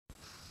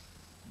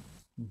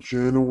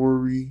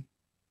January,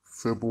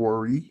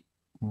 February,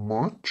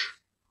 March,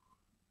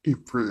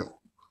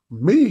 April,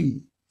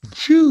 May,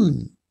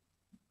 June,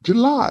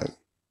 July,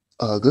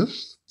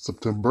 August,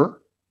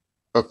 September,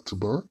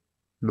 October,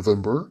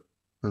 November,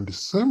 and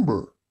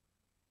December.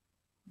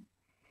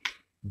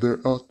 There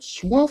are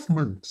 12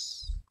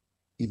 months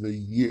in a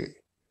year.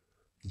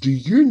 Do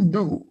you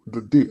know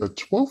that there are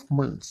 12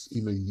 months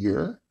in a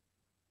year?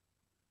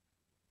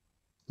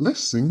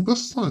 Let's sing the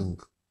song.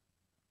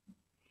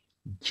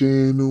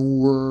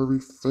 January,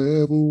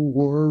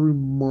 February,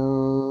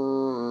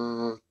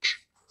 March,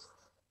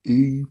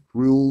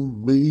 April,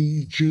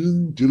 May,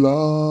 June,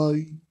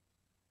 July,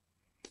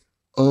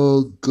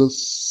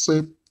 August,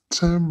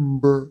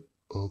 September,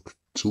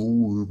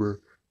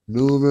 October,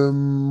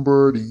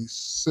 November,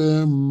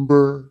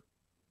 December.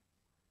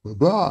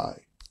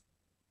 Bye-bye.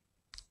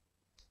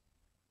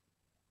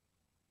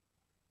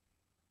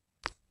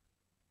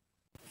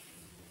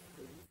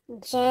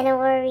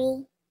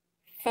 January,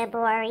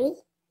 February,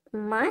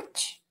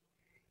 March,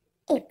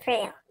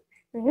 April,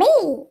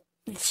 May,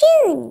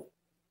 June,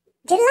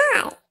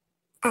 July,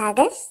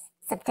 August,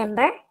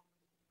 September,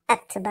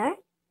 October,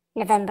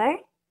 November,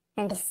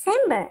 and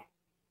December.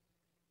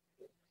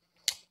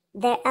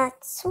 There are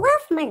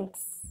 12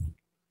 months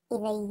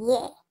in a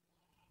year.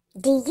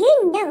 Do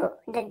you know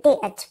that there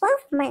are 12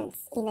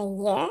 months in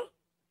a year?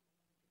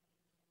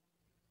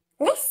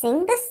 Let's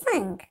sing the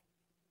song.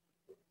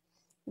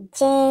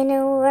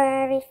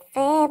 January,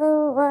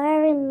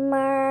 February,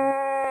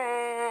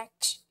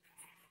 March,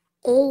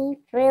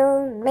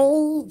 April,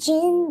 May,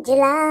 June,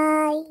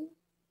 July,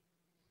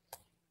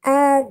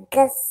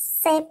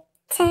 August,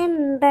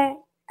 September,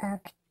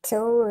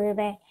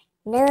 October,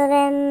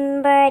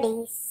 November,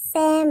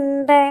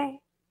 December.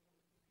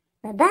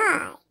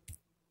 Bye-bye.